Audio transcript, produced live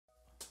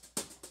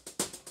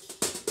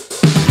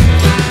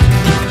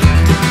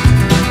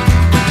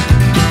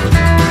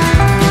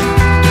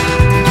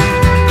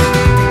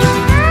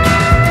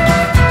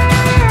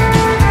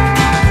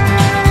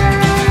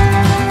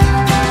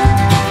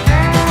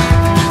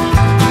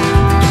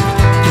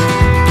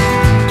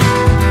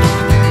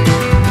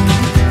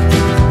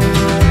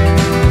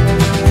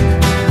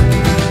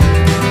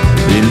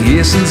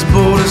since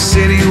Boulder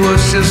City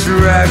was just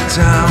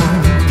ragtown.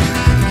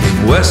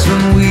 Came west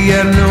when we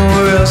had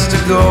nowhere else to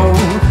go,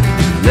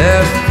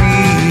 left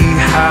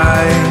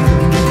behind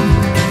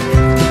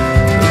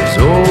those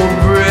old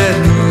bread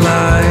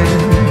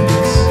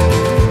lines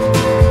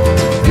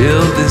to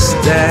build this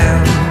dam.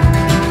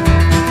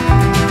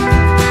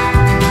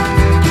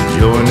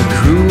 Join a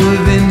crew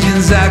of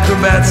engines,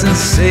 acrobats and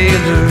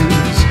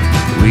sailors.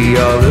 We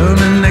all earn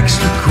an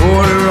extra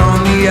quarter on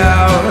the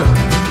hour,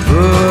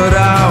 put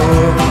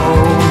our hope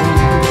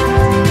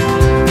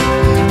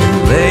in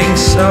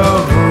lengths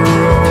of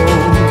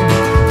road,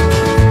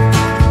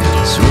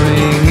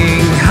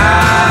 swinging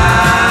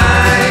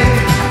high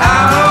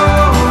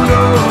out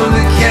over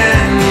the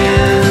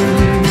canyon.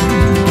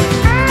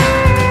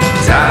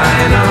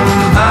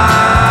 Dynamite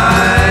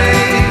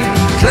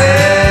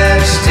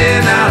clenched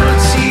in our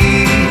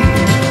teeth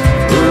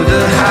were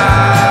the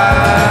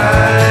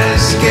high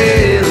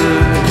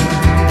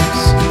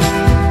scalers.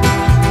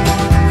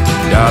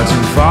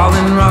 Dodging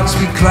falling rocks,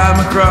 we climb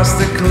across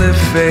the cliff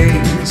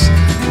face,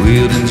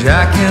 wielding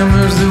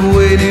jackhammers that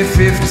weighed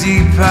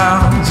 50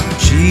 pounds,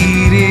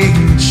 cheating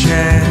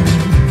chance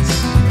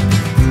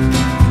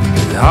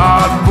with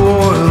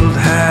hard-boiled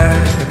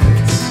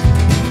hats,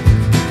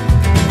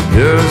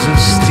 nerves of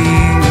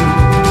steel,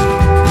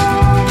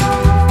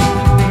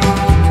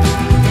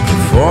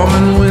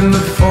 performing when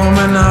the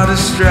foremen are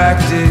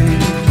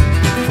distracted.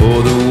 For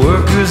the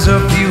workers a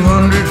few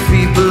hundred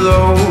feet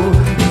below,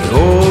 we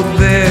hold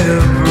their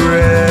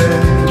breath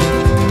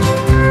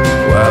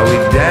while we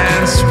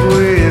dance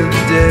with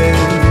death,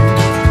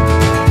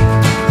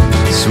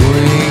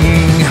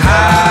 swinging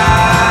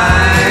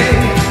high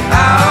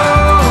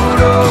out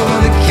over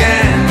the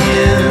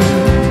canyon.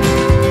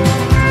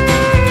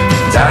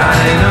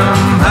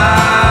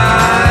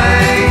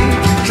 Dynamite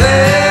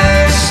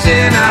clenched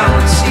in our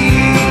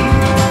teeth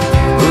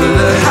were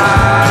the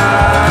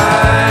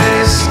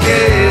high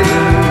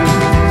scalers.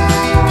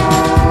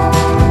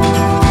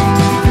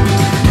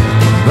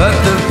 But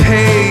the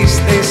pace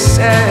they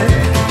set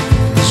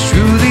is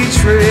truly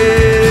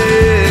treacherous.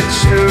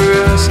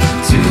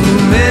 Too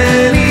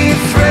many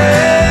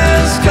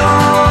friends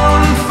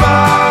gone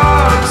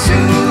far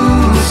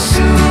too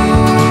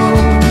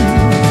soon.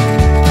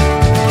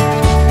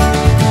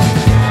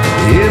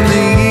 In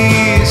the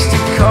years to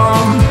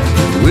come,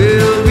 there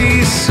will be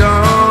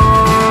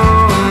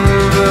some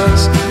of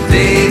us.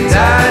 They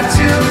died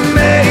to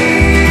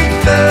make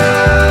the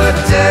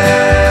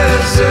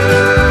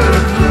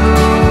desert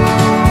bloom,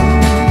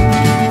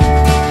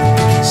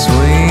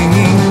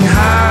 swinging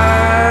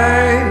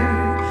high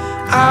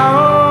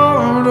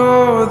out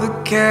of the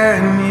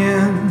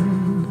canyon.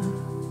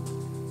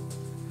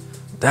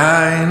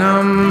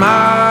 Dynamite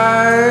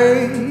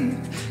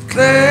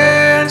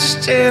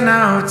clenched in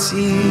our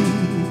teeth